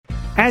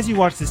As you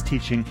watch this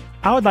teaching,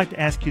 I would like to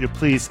ask you to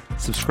please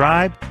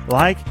subscribe,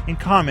 like, and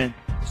comment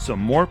so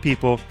more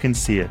people can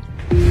see it.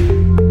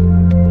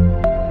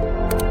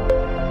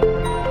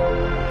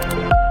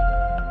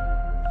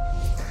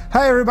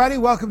 Hi everybody,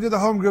 welcome to the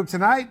home group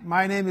tonight.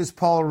 My name is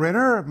Paul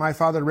Renner. My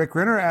father Rick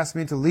Renner asked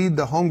me to lead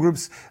the home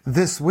groups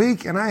this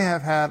week, and I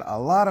have had a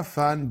lot of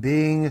fun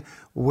being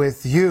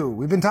with you.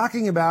 We've been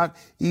talking about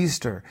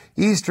Easter.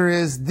 Easter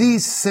is the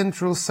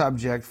central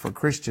subject for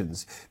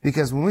Christians,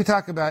 because when we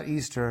talk about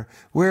Easter,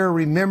 we're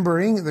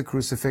remembering the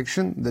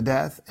crucifixion, the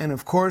death, and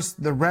of course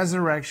the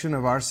resurrection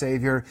of our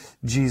Savior,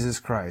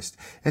 Jesus Christ.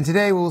 And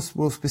today we'll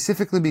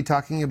specifically be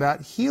talking about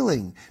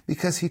healing,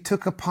 because He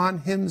took upon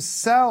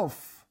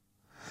Himself.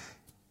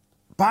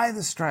 By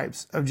the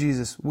stripes of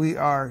Jesus, we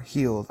are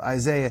healed.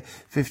 Isaiah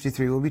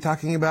 53. We'll be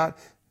talking about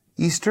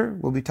Easter.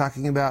 We'll be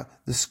talking about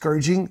the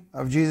scourging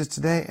of Jesus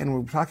today. And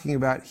we're talking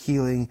about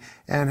healing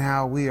and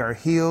how we are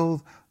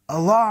healed,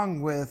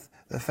 along with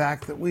the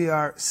fact that we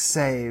are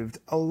saved,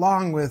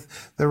 along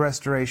with the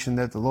restoration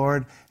that the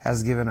Lord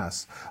has given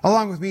us.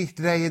 Along with me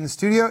today in the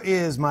studio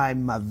is my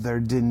mother,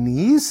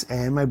 Denise,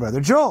 and my brother,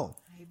 Joel.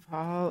 Hey,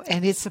 Paul.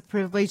 And it's a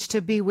privilege to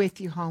be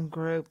with you, home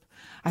group.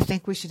 I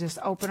think we should just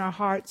open our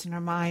hearts and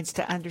our minds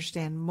to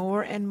understand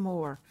more and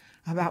more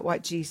about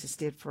what Jesus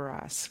did for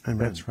us. Amen.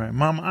 That's right.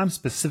 Mama, I'm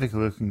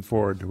specifically looking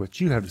forward to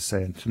what you have to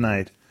say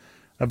tonight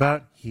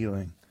about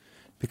healing.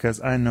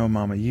 Because I know,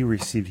 Mama, you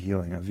received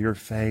healing of your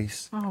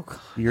face,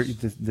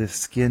 the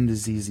skin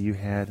disease you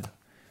had.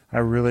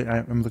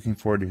 I'm looking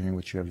forward to hearing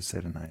what you have to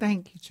say tonight.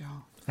 Thank you,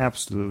 Joel.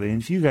 Absolutely.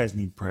 And if you guys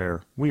need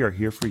prayer, we are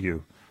here for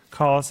you.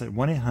 Call us at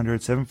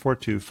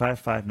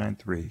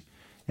 1-800-742-5593,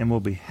 and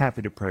we'll be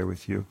happy to pray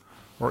with you.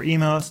 Or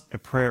email us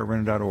at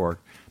prayer@renner.org.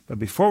 But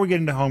before we get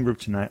into home group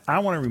tonight, I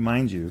want to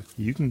remind you,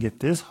 you can get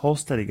this whole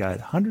study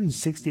guide,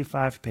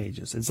 165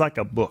 pages. It's like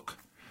a book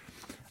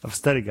of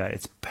study guide.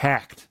 It's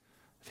packed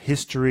with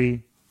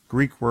history,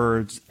 Greek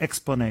words,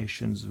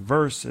 explanations,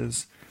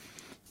 verses.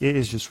 It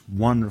is just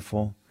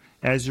wonderful.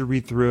 As you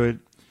read through it,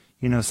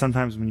 you know,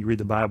 sometimes when you read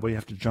the Bible, you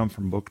have to jump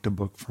from book to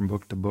book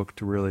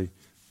to really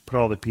put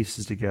all the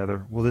pieces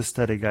together. Well, this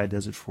study guide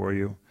does it for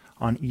you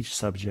on each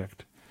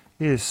subject.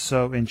 It is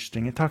so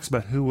interesting. It talks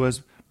about who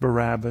was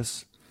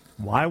Barabbas,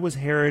 why was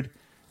Herod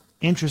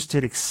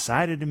interested,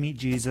 excited to meet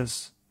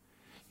Jesus,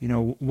 you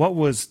know, what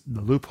was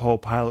the loophole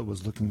Pilate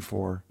was looking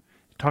for.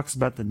 It talks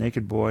about the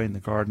naked boy in the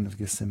Garden of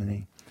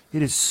Gethsemane.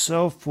 It is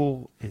so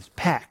full, it's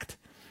packed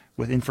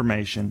with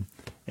information,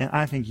 and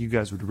I think you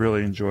guys would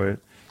really enjoy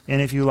it.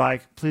 And if you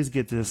like, please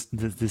get this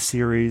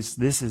series.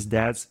 This is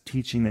Dad's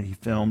teaching that he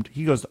filmed.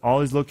 He goes to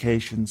all these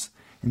locations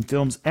and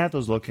films at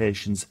those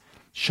locations,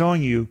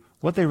 showing you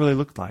what they really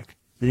looked like.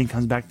 Then he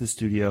comes back to the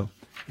studio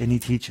and he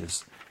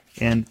teaches.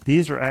 And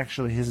these are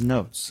actually his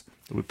notes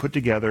that we put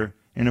together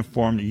in a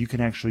form that you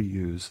can actually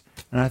use.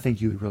 And I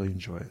think you would really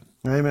enjoy it.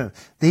 Amen.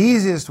 The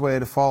easiest way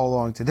to follow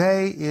along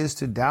today is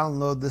to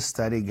download the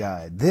study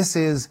guide. This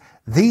is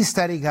the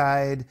study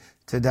guide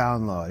to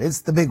download. It's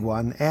the big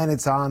one, and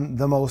it's on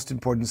the most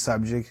important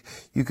subject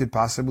you could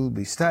possibly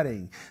be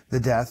studying,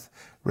 the death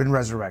and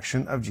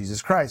resurrection of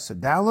Jesus Christ. So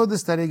download the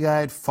study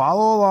guide,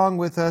 follow along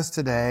with us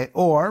today,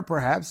 or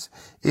perhaps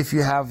if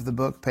you have the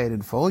book paid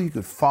in full, you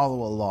could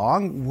follow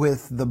along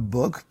with the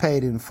book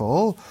paid in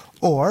full,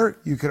 or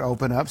you could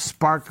open up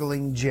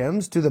Sparkling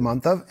Gems to the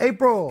month of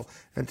April.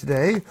 And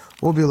today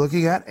we'll be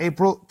looking at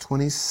April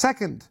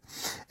 22nd.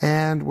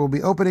 And we'll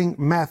be opening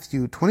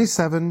Matthew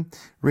 27,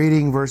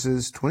 reading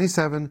verses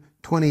 27,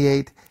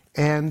 28,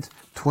 and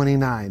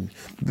 29.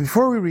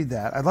 Before we read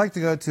that, I'd like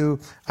to go to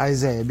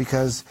Isaiah,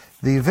 because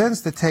the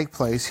events that take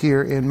place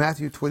here in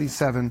Matthew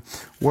 27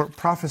 were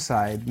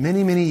prophesied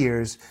many, many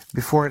years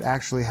before it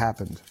actually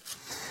happened.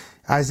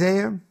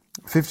 Isaiah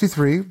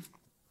 53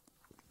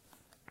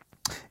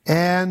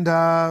 and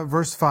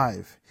verse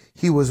 5.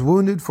 He was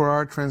wounded for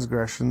our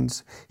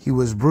transgressions. He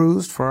was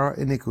bruised for our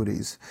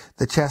iniquities.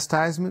 The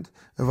chastisement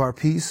of our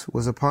peace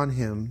was upon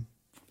him.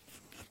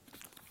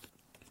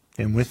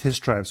 And with his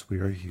stripes we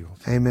are healed.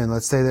 Amen.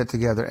 Let's say that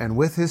together. And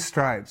with his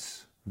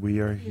stripes we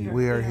are healed.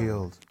 We are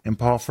healed. And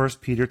Paul, 1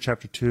 Peter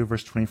chapter 2,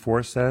 verse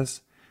 24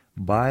 says,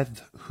 by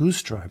whose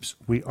stripes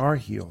we are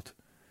healed.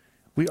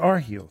 We are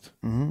healed.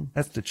 Mm-hmm.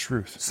 That's the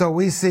truth. So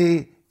we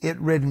see it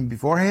written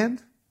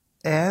beforehand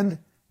and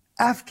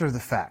after the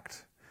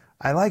fact.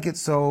 I like it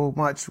so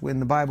much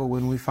in the Bible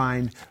when we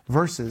find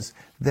verses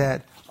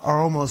that are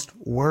almost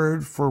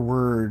word for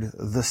word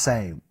the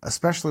same,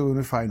 especially when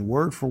we find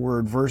word for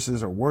word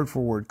verses or word for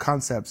word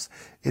concepts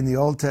in the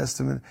Old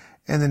Testament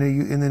and then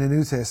in the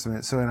New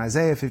Testament. So in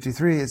Isaiah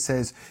 53 it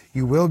says,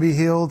 you will be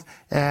healed,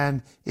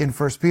 and in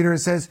 1 Peter it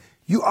says,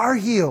 you are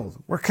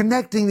healed. We're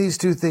connecting these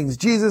two things.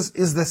 Jesus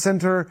is the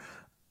center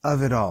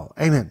of it all.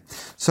 Amen.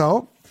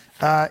 So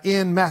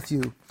in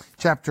Matthew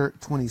chapter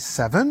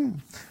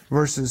 27,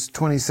 verses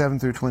 27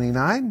 through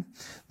 29,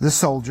 the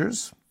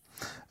soldiers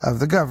of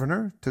the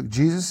governor took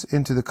Jesus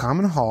into the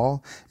common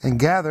hall and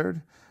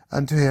gathered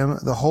unto him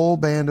the whole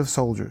band of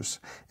soldiers.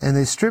 And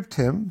they stripped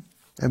him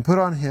and put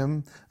on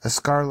him a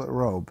scarlet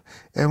robe.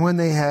 And when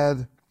they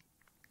had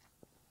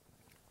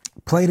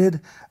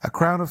plaited a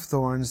crown of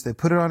thorns. They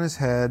put it on his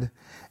head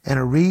and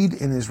a reed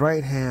in his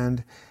right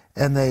hand,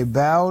 and they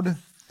bowed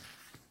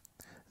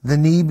the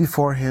knee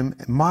before him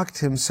and mocked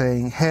him,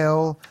 saying,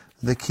 "Hail,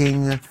 the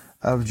King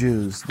of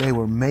Jews." They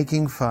were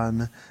making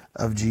fun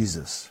of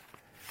Jesus.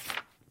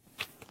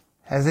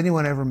 Has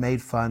anyone ever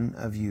made fun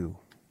of you?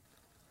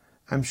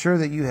 I'm sure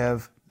that you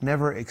have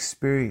never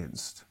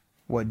experienced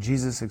what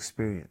Jesus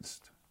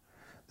experienced.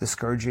 The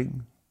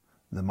scourging,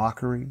 the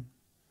mockery.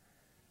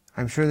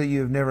 I'm sure that you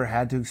have never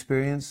had to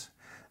experience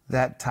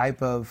that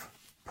type of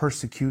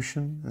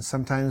persecution. And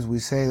sometimes we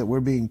say that we're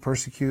being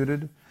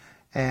persecuted,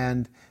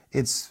 and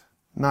it's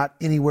not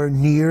anywhere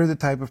near the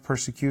type of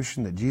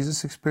persecution that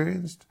Jesus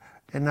experienced,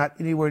 and not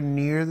anywhere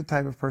near the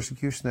type of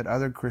persecution that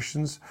other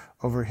Christians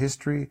over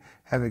history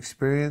have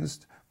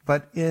experienced.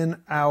 But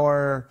in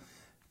our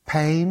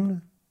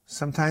pain,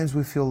 sometimes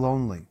we feel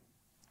lonely.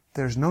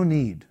 There's no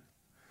need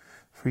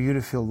for you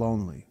to feel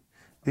lonely,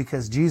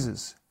 because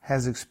Jesus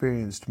has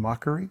experienced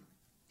mockery.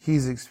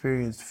 He's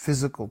experienced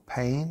physical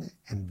pain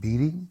and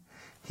beating.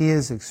 He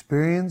has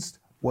experienced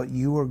what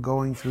you are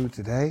going through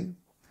today,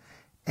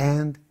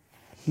 and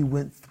he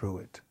went through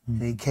it.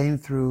 And he came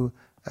through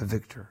a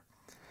victor.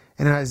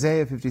 And in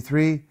Isaiah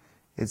 53,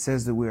 it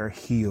says that we are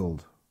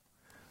healed.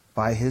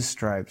 By his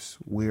stripes,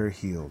 we are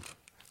healed.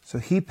 So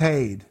he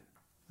paid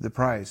the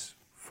price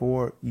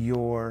for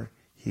your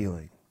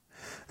healing.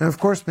 And of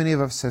course, many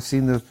of us have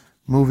seen the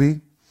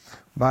movie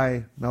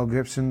by Mel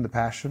Gibson, The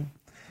Passion.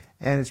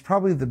 And it's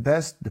probably the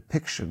best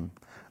depiction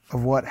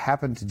of what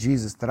happened to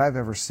Jesus that I've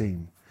ever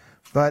seen.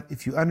 But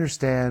if you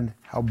understand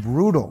how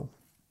brutal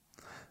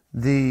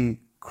the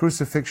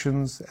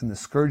crucifixions and the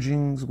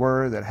scourgings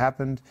were that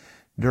happened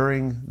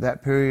during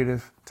that period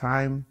of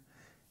time,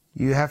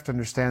 you have to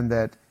understand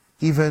that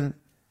even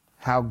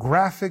how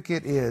graphic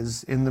it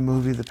is in the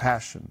movie The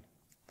Passion,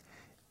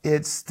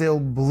 it's still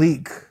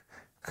bleak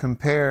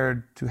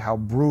compared to how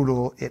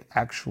brutal it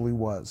actually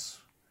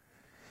was.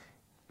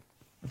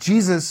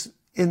 Jesus,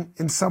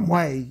 in some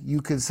way,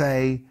 you could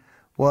say,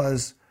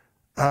 was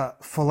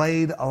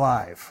filleted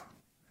alive.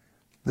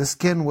 The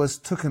skin was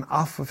taken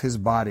off of his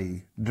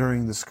body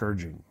during the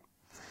scourging.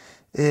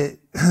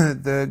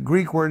 The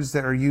Greek words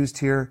that are used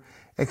here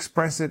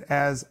express it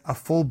as a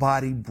full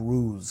body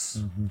bruise.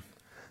 Mm-hmm.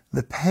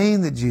 The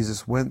pain that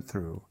Jesus went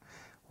through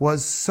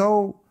was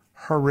so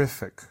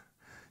horrific,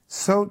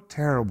 so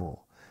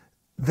terrible.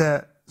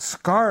 The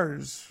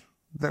scars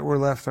that were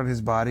left on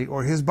his body,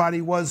 or his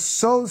body was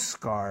so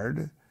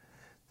scarred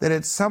that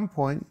at some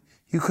point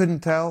you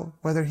couldn't tell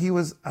whether he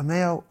was a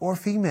male or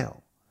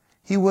female.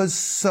 He was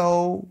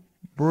so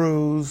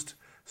bruised,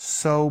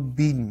 so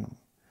beaten.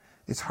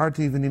 It's hard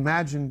to even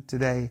imagine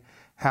today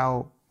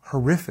how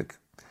horrific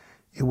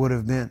it would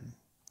have been.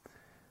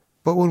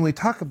 But when we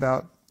talk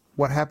about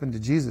what happened to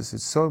Jesus,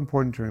 it's so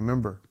important to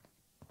remember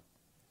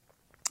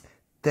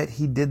that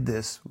he did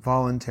this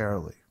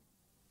voluntarily.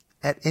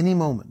 At any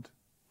moment,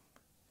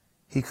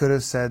 he could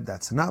have said,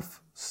 "That's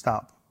enough,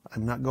 stop,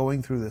 I'm not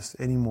going through this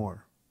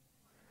anymore."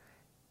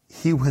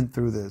 He went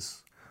through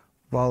this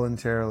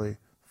voluntarily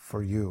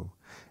for you.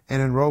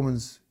 And in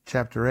Romans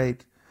chapter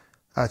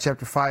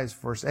 5,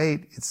 verse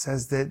 8, it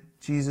says that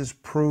Jesus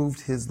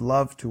proved his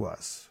love to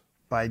us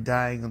by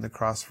dying on the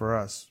cross for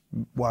us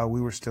while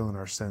we were still in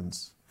our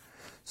sins.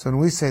 So when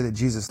we say that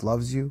Jesus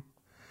loves you,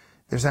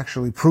 there's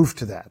actually proof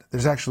to that.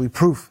 There's actually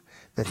proof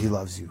that he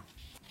loves you.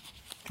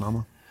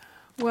 Mama?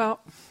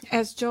 Well,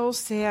 as Joel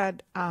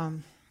said, I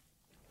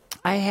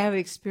have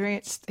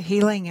experienced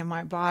healing in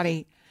my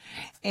body.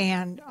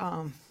 And,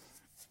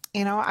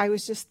 I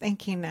was just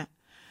thinking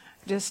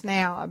just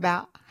now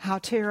about how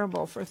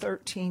terrible for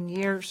 13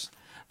 years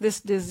this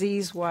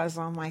disease was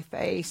on my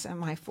face and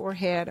my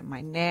forehead and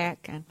my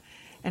neck,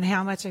 and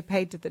how much I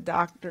paid to the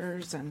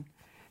doctors, and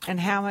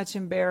how much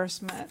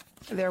embarrassment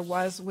there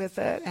was with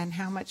it, and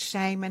how much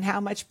shame and how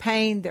much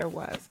pain there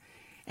was.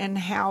 And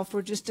how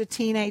for just a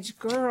teenage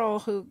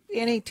girl,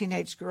 any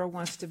teenage girl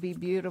wants to be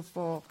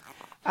beautiful,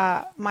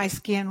 my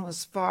skin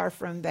was far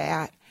from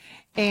that.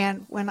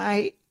 And when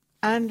I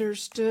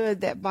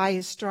understood that by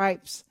his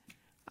stripes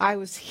I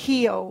was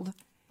healed,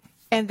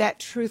 and that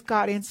truth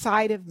got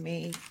inside of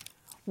me,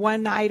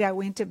 one night I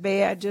went to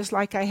bed just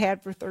like I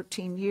had for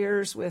 13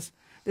 years with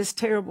this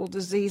terrible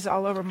disease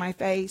all over my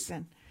face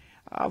and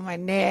my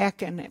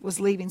neck, and it was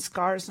leaving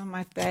scars on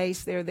my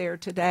face. They're there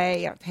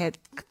today. I've had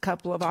a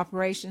couple of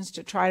operations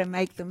to try to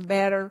make them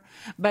better,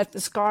 but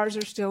the scars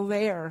are still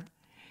there.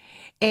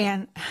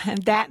 And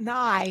that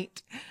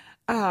night,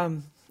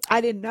 I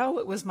didn't know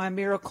it was my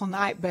miracle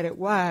night, but it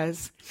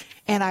was.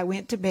 And I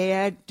went to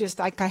bed just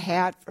like I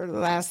had for the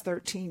last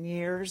 13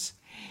 years.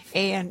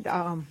 And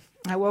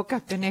I woke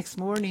up the next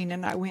morning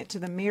and I went to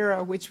the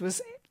mirror, which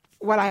was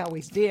what I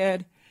always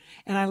did.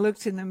 And I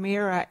looked in the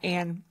mirror,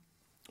 and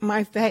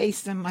my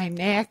face and my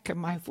neck and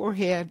my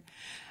forehead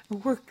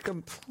were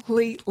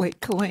completely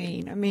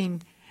clean. I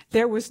mean,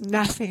 there was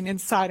nothing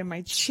inside of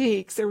my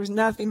cheeks. There was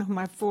nothing on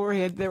my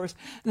forehead. There was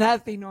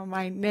nothing on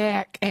my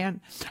neck. And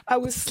I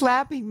was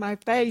slapping my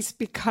face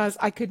because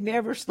I could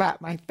never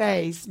slap my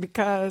face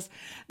because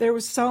there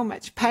was so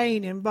much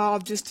pain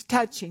involved just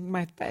touching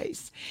my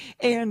face.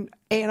 And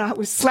I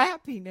was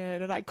slapping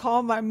it. And I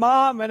called my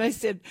mom and I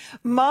said,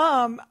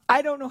 Mom,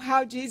 I don't know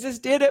how Jesus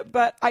did it,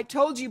 but I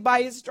told you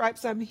by his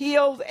stripes I'm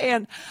healed.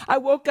 And I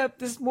woke up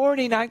this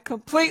morning, I'm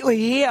completely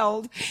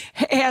healed.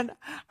 And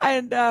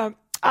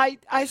I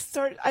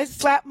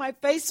slapped my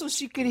face so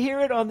she could hear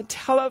it on the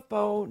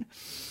telephone,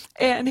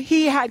 and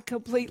he had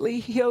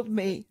completely healed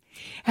me.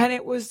 And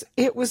it was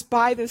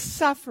by the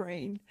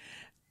suffering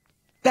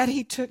that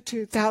he took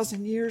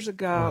 2,000 years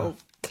ago.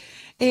 Wow.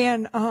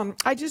 And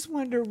I just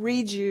wanted to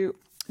read you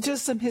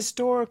just some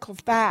historical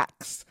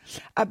facts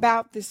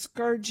about this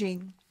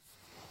scourging.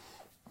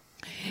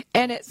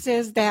 And it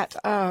says that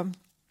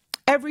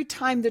every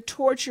time the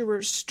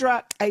torturer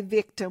struck a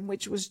victim,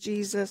 which was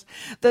Jesus,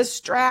 the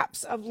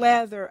straps of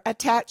leather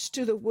attached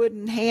to the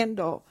wooden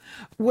handle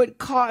would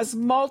cause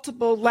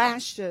multiple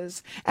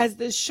lashes as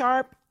the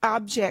sharp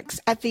objects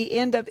at the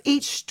end of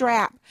each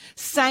strap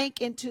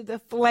sank into the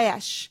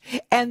flesh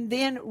and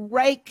then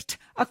raked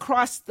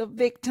across the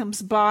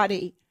victim's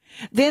body.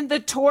 Then the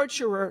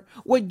torturer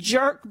would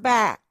jerk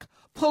back,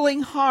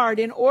 pulling hard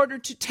in order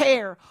to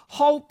tear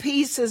whole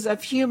pieces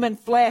of human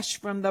flesh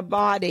from the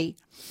body.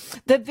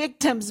 The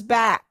victim's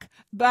back,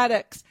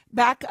 buttocks,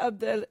 back of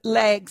the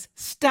legs,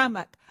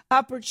 stomach,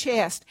 upper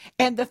chest,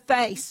 and the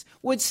face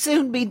would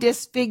soon be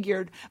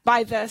disfigured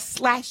by the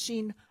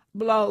slashing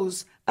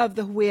blows of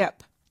the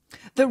whip.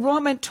 The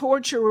Roman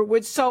torturer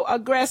would so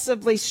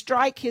aggressively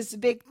strike his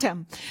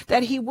victim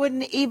that he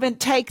wouldn't even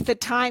take the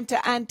time to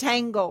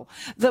untangle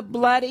the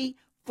bloody,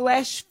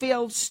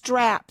 flesh-filled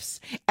straps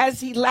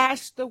as he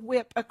lashed the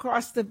whip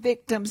across the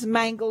victim's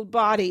mangled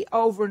body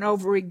over and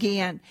over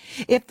again.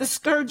 If the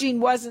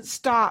scourging wasn't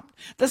stopped,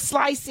 the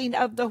slicing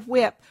of the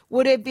whip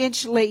would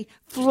eventually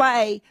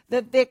flay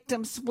the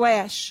victim's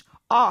flesh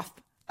off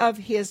of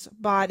his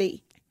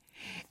body.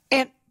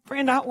 And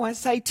friend, I want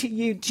to say to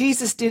you,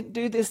 Jesus didn't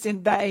do this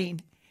in vain.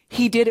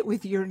 He did it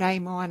with your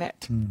name on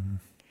it. Mm-hmm.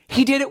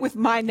 He did it with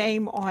my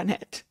name on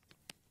it.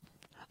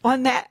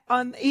 On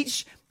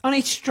each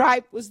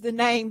stripe was the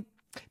name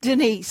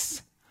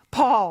Denise,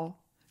 Paul,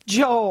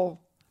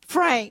 Joel,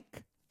 Frank,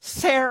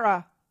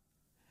 Sarah,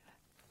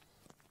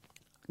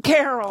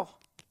 Carol,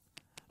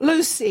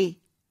 Lucy,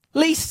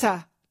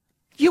 Lisa.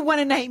 You want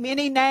to name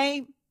any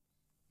name?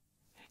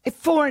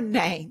 Foreign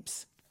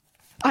names.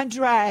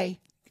 Andre.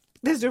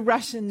 Those are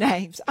Russian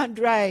names.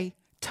 Andre,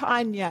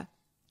 Tanya,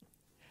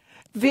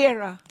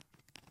 Vera.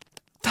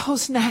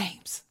 Those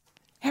names,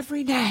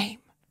 every name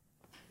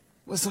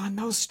was on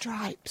those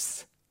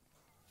stripes.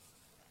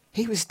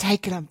 He was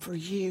taking them for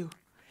you,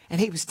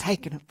 and he was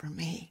taking them for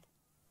me.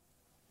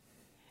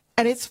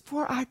 And it's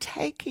for our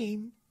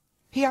taking.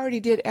 He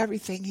already did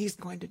everything he's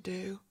going to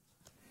do.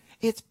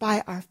 It's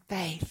by our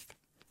faith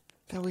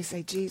that we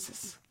say,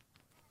 Jesus,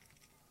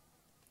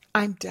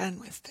 I'm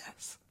done with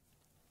this.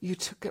 You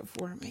took it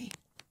for me,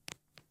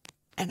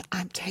 and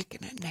I'm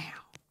taking it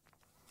now.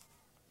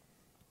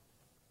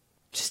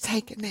 Just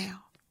take it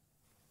now.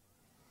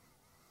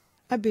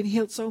 I've been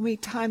healed so many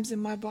times in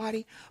my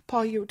body.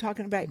 Paul, you were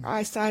talking about your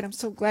eyesight. I'm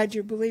so glad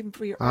you're believing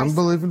for your eyesight. I'm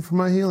believing for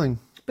my healing.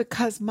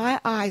 Because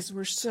my eyes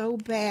were so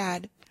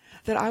bad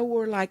that I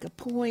wore like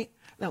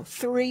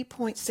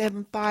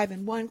 3.75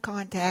 in one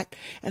contact,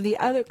 and the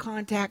other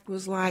contact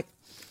was like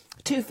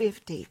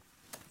 250.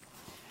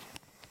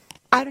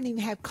 I don't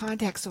even have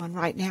contacts on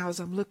right now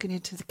as I'm looking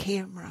into the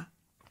camera.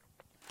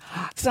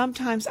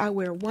 Sometimes I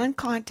wear one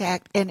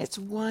contact and it's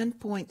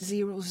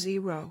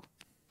 1.00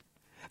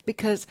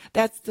 because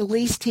that's the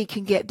least he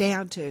can get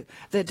down to,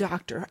 the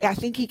doctor. I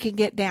think he can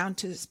get down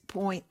to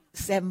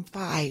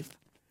 0.75.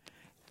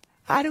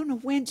 I don't know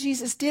when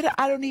Jesus did it.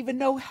 I don't even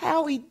know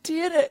how he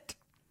did it.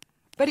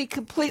 But he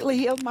completely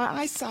healed my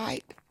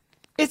eyesight.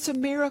 It's a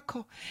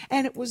miracle.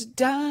 And it was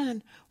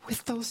done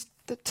with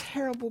the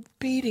terrible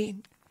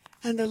beating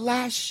and the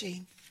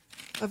lashing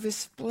of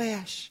his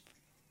flesh.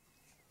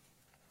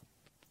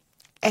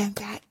 And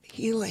that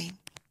healing,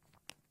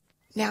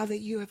 now that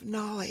you have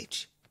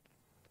knowledge,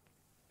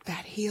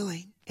 that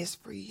healing is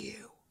for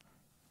you.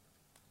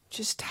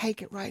 Just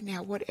take it right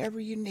now, whatever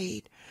you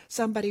need.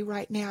 Somebody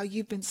right now,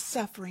 you've been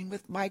suffering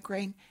with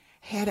migraine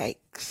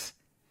headaches.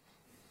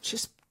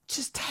 Just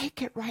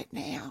take it right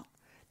now.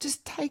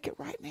 Just take it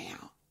right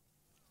now.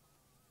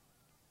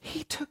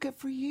 He took it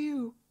for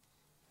you.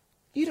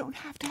 You don't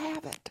have to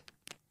have it.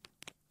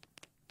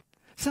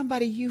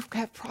 Somebody, you've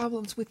had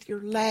problems with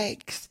your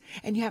legs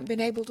and you haven't been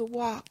able to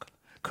walk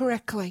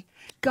correctly.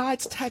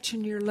 God's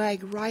touching your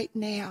leg right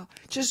now.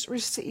 Just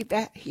receive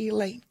that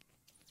healing.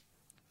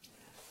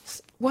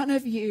 One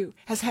of you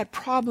has had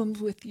problems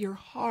with your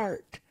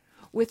heart,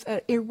 with an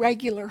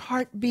irregular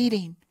heart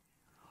beating.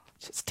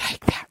 Just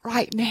take that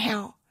right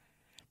now.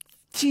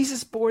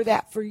 Jesus bore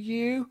that for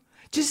you.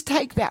 Just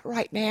take that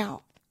right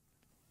now.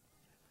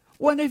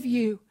 One of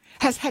you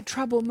has had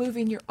trouble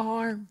moving your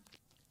arm.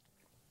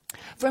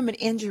 from an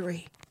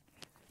injury,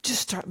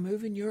 just start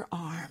moving your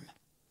arm,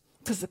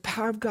 because the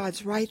power of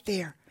God's right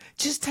there.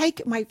 Just take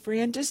it, my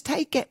friend. Just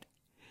take it.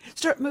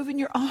 Start moving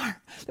your arm.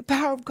 The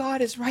power of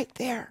God is right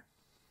there.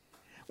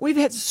 We've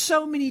had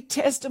so many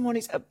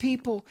testimonies of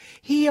people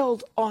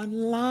healed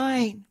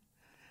online.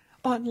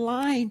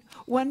 Online.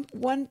 One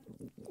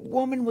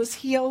woman was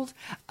healed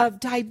of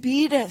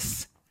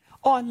diabetes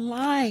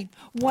online.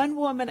 One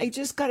woman, I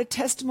just got a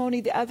testimony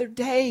the other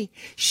day.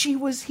 She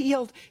was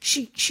healed.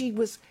 She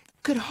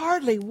could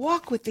hardly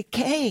walk with the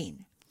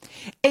cane.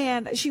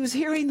 And she was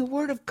hearing the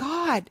word of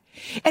God,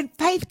 and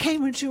faith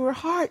came into her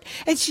heart,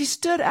 and she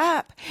stood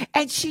up,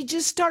 and she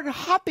just started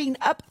hopping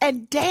up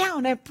and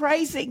down and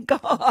praising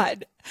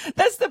God.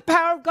 That's the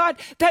power of God.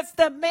 That's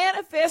the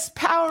manifest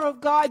power of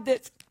God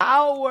that's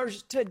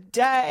ours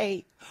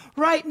today,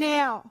 right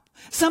now.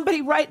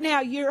 Somebody right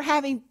now, you're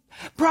having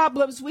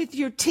problems with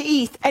your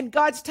teeth, and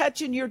God's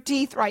touching your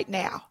teeth right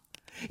now.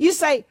 You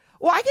say,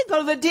 well, I can go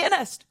to the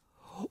dentist.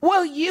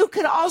 Well, you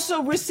could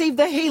also receive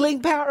the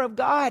healing power of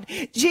God.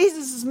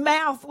 Jesus'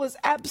 mouth was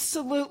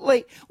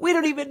absolutely, we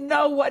don't even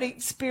know what he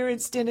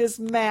experienced in his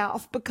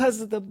mouth because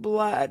of the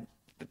blood.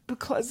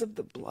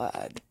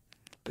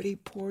 But he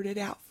poured it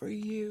out for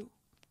you.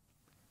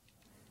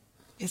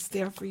 It's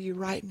there for you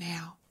right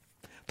now.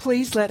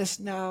 Please let us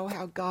know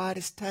how God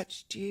has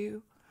touched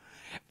you.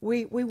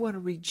 We want to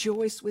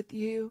rejoice with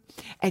you.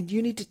 And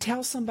you need to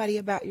tell somebody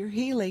about your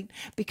healing,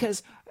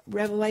 because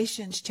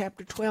Revelations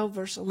chapter 12,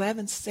 verse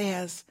 11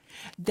 says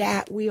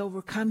that we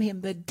overcome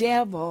him, the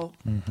devil,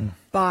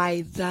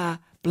 by the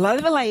blood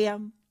of the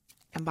Lamb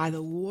and by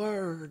the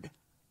word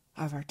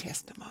of our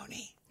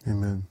testimony.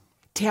 Amen.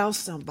 Tell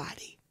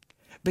somebody,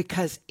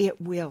 because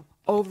it will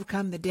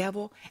overcome the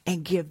devil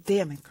and give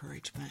them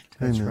encouragement.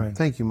 That's Amen. right.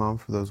 Thank you, Mom,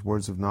 for those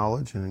words of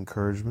knowledge and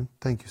encouragement.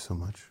 Thank you so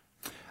much.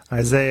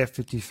 Isaiah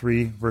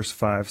 53, verse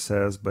 5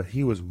 says, "But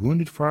he was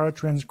wounded for our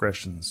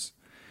transgressions.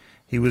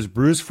 He was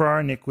bruised for our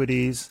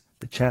iniquities.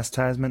 The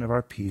chastisement of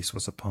our peace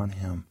was upon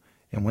him.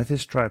 And with his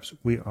stripes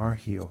we are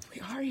healed."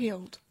 We are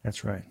healed.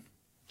 That's right.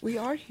 We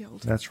are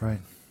healed. That's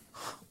right.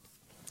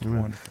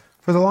 Wonderful.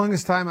 For the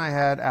longest time, I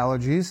had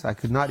allergies. I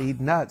could not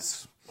eat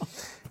nuts.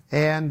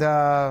 And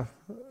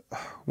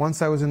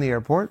once I was in the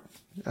airport,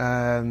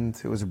 and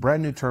it was a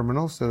brand new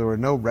terminal, so there were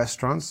no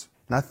restaurants.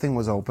 Nothing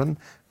was open.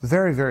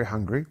 Very, very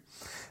hungry.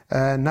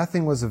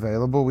 Nothing was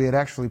available. We had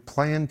actually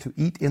planned to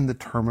eat in the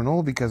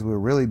terminal because we were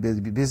really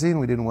busy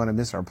and we didn't want to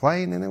miss our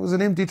plane. And it was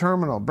an empty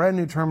terminal, brand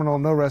new terminal,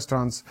 no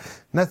restaurants,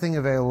 nothing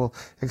available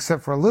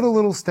except for a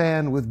little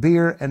stand with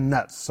beer and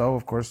nuts. So,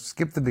 of course,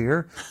 skip the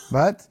beer.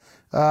 But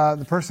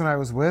the person I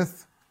was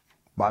with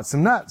bought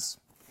some nuts.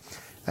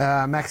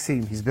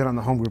 Maxime, he's been on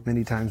the home group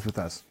many times with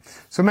us.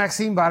 So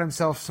Maxime bought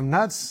himself some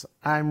nuts.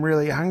 I'm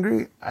really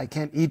hungry. I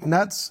can't eat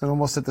nuts. And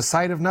almost at the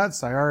sight of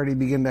nuts, I already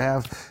begin to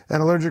have an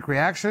allergic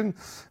reaction.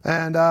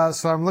 And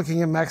so I'm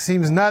looking at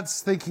Maxime's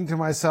nuts, thinking to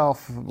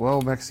myself,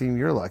 well, Maxime,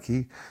 you're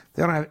lucky.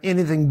 They don't have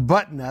anything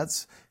but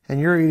nuts,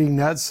 and you're eating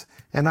nuts,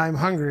 and I'm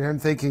hungry. I'm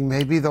thinking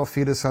maybe they'll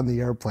feed us on the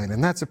airplane.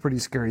 And that's a pretty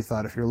scary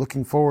thought if you're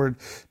looking forward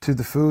to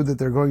the food that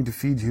they're going to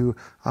feed you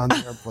on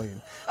the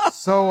airplane.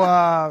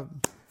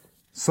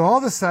 So all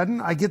of a sudden,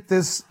 I get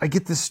this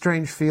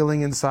strange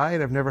feeling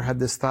inside. I've never had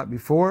this thought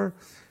before.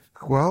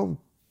 Well,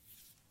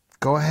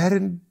 go ahead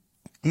and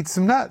eat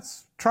some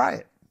nuts. Try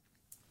it.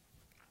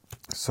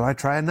 So I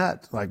try a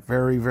nut, like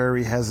very,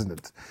 very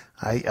hesitant.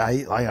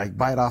 I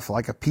bite off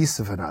like a piece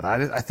of a nut.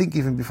 I think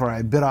even before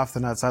I bit off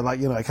the nuts,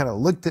 I kind of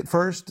looked at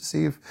first to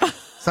see if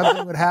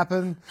something would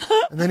happen.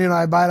 And then,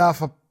 I bite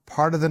off a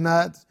part of the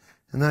nut,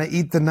 and then I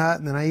eat the nut,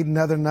 and then I eat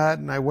another nut,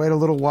 and I wait a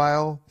little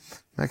while.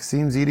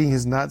 Maxime's eating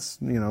his nuts,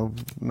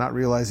 not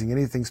realizing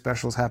anything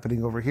special is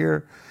happening over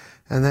here.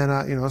 And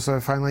then, so I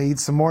finally eat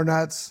some more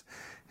nuts.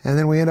 And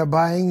then we end up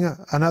buying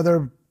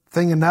another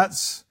thing of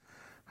nuts.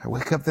 I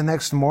wake up the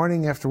next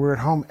morning after we're at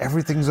home.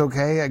 Everything's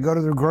okay. I go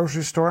to the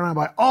grocery store and I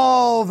buy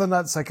all the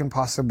nuts I can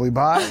possibly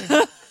buy.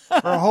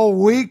 For a whole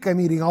week, I'm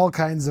eating all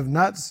kinds of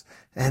nuts.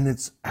 And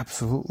it's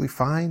absolutely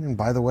fine. And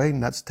by the way,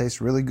 nuts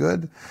taste really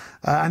good.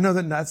 I know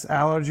that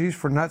allergies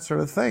for nuts are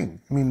a thing.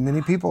 I mean,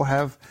 many people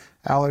have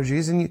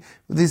allergies, and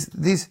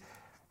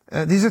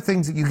these are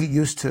things that you get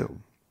used to.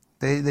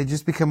 They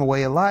just become a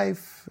way of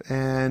life,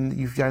 and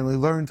you finally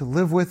learn to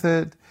live with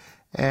it.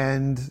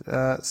 And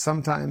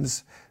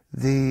sometimes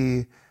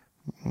the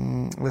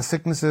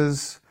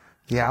sicknesses,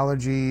 the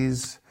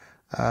allergies,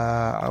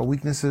 our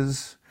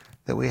weaknesses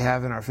that we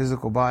have in our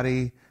physical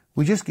body,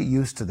 we just get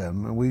used to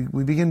them, and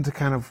we begin to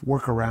kind of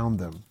work around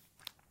them.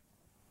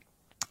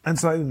 And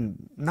so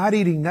not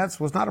eating nuts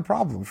was not a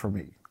problem for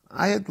me.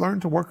 I had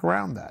learned to work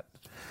around that.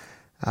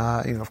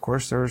 Of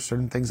course, there are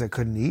certain things I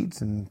couldn't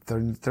eat, and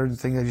certain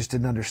things I just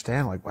didn't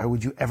understand. Like, why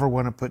would you ever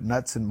want to put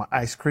nuts in my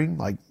ice cream?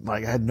 Like I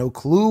had no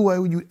clue. Why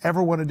would you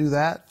ever want to do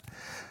that?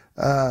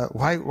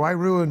 Why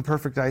ruin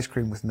perfect ice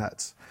cream with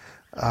nuts?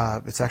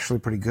 It's actually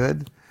pretty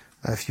good.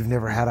 If you've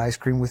never had ice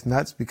cream with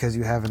nuts because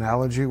you have an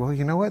allergy, well,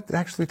 you know what? It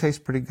actually tastes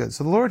pretty good.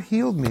 So the Lord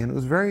healed me, and it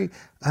was very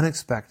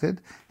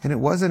unexpected, and it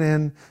wasn't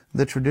in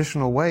the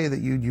traditional way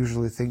that you'd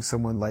usually think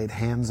someone laid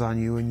hands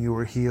on you and you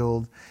were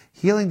healed.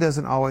 Healing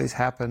doesn't always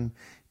happen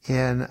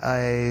in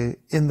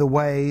the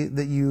way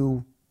that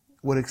you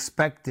would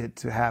expect it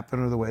to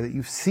happen or the way that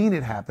you've seen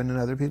it happen in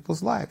other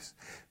people's lives.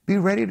 Be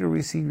ready to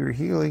receive your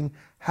healing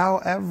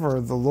however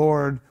the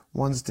Lord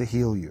wants to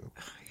heal you.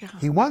 Yeah.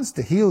 He wants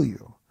to heal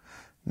you.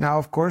 Now,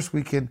 of course,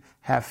 we can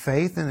have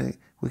faith and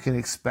we can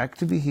expect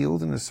to be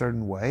healed in a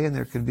certain way, and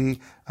there could be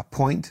a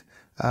point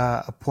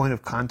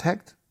of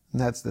contact,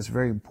 and that's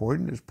very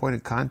important. There's a point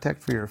of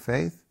contact for your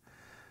faith.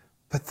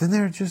 But then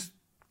there are just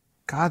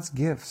God's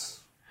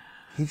gifts.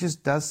 He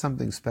just does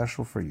something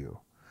special for you.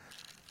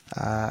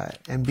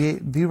 And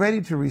be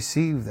ready to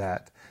receive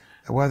that,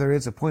 whether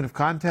it's a point of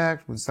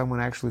contact when someone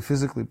actually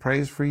physically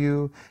prays for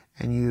you,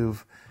 and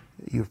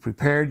you've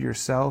prepared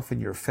yourself in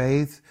your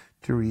faith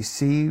to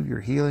receive your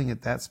healing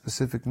at that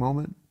specific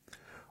moment,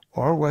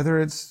 or whether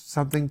it's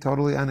something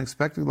totally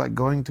unexpected like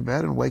going to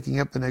bed and waking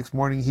up the next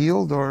morning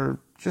healed, or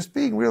just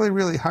being really,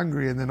 really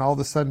hungry and then all of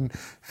a sudden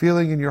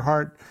feeling in your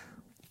heart,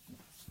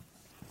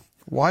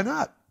 why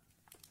not?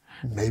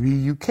 Maybe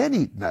you can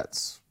eat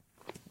nuts,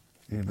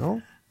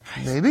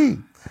 maybe.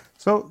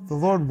 So the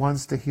Lord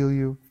wants to heal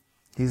you.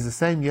 He's the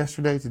same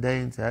yesterday, today,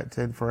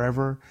 and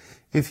forever.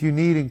 If you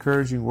need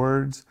encouraging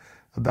words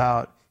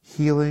about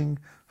healing,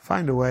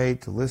 find a way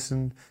to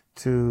listen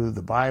to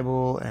the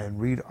Bible and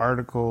read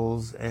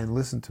articles and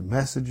listen to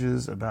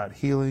messages about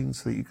healing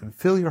so that you can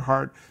fill your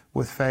heart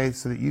with faith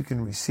so that you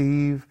can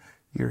receive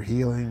your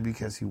healing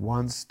because He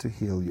wants to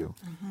heal you.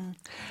 Mm-hmm.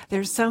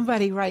 There's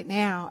somebody right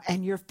now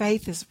and your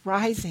faith is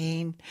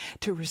rising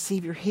to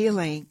receive your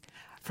healing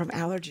from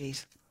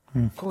allergies.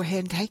 Go ahead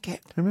and take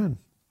it. Amen.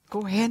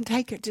 Go ahead and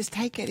take it. Just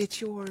take it. It's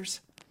yours.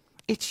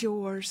 It's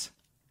yours.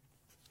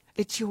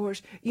 It's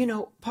yours.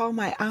 Paul,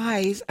 my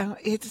eyes,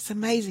 it's an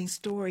amazing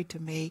story to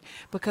me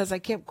because I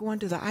kept going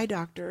to the eye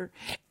doctor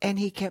and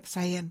he kept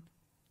saying,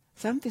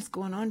 something's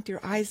going on with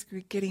your eyes,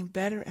 you're getting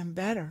better and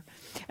better.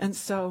 And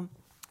so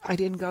I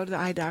didn't go to the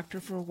eye doctor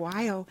for a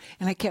while,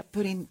 and I kept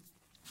putting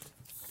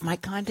my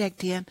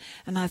contact in,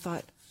 and I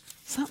thought,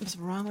 something's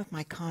wrong with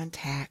my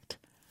contact.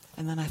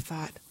 And then I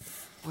thought,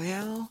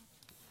 well,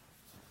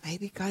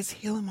 maybe God's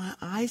healing my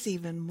eyes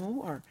even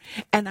more.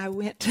 And I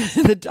went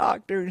to the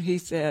doctor, and he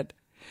said,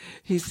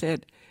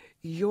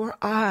 your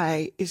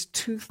eye is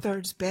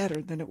 2/3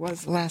 better than it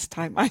was the last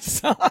time I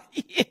saw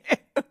you.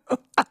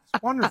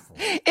 Wonderful.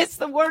 It's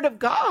the Word of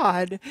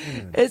God.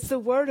 It's the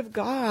Word of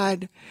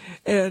God,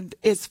 and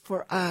it's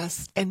for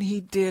us. And He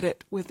did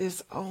it with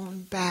His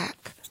own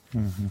back.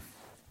 Mm-hmm.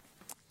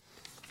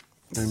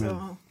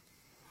 Amen.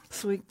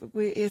 So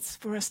it's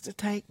for us to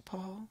take,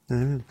 Paul.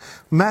 Amen.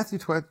 Matthew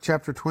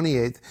chapter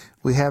 28,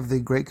 we have the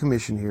Great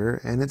Commission here,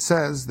 and it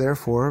says,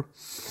 therefore,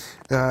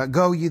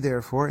 go ye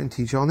therefore and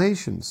teach all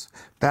nations,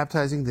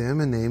 baptizing them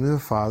in the name of the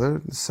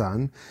Father, the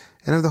Son,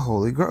 and of the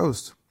Holy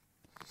Ghost,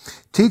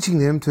 teaching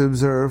them to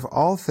observe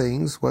all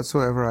things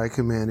whatsoever I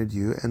commanded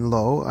you, and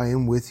lo, I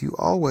am with you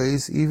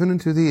always, even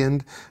unto the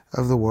end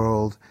of the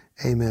world.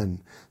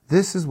 Amen.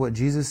 This is what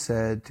Jesus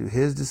said to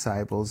His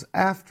disciples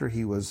after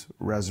He was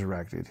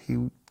resurrected.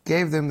 He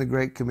gave them the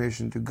Great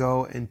Commission to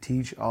go and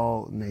teach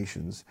all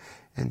nations.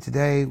 And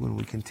today, when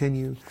we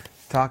continue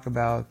to talk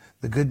about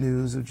the good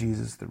news of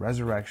Jesus, the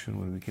resurrection,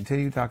 when we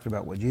continue to talk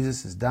about what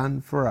Jesus has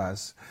done for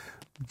us,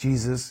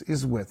 Jesus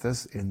is with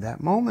us in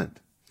that moment.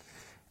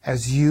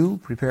 As you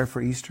prepare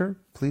for Easter,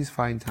 please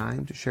find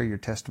time to share your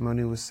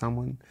testimony with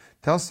someone.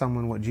 Tell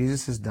someone what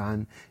Jesus has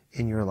done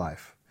in your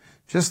life.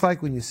 Just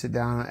like when you sit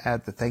down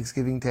at the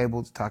Thanksgiving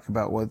table to talk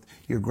about what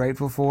you're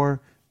grateful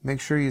for, make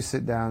sure you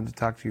sit down to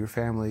talk to your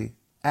family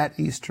at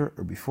Easter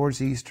or before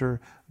Easter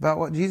about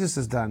what Jesus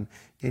has done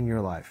in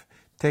your life.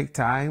 Take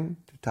time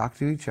to talk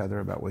to each other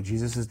about what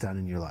Jesus has done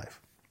in your life.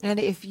 And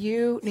if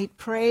you need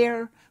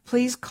prayer,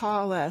 please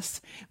call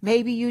us.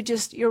 Maybe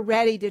you're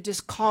ready to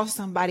just call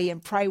somebody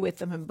and pray with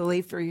them and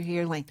believe for your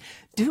healing.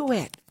 Do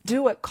it.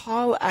 Do it.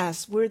 Call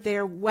us. We're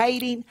there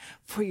waiting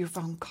for your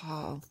phone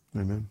call.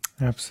 Amen.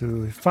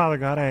 Absolutely. Father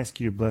God, I ask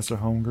you to bless our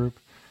home group.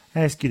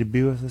 I ask you to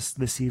be with us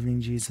this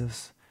evening,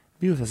 Jesus.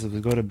 Be with us as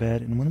we go to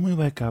bed. And when we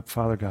wake up,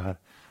 Father God,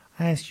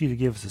 I ask you to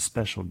give us a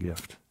special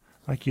gift,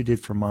 like you did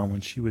for Mom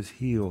when she was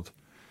healed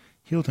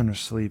in her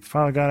sleep.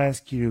 Father God, I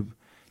ask you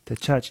to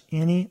touch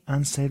any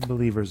unsaved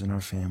believers in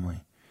our family.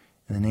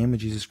 In the name of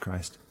Jesus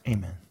Christ,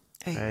 amen.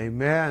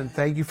 Amen.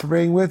 Thank you for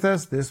being with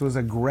us. This was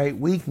a great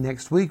week.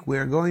 Next week,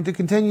 we're going to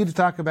continue to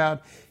talk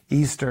about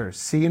Easter.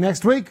 See you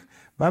next week.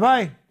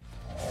 Bye-bye.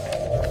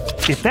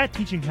 If that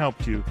teaching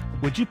helped you,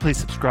 would you please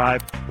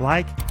subscribe,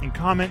 like, and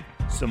comment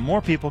so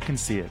more people can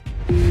see it?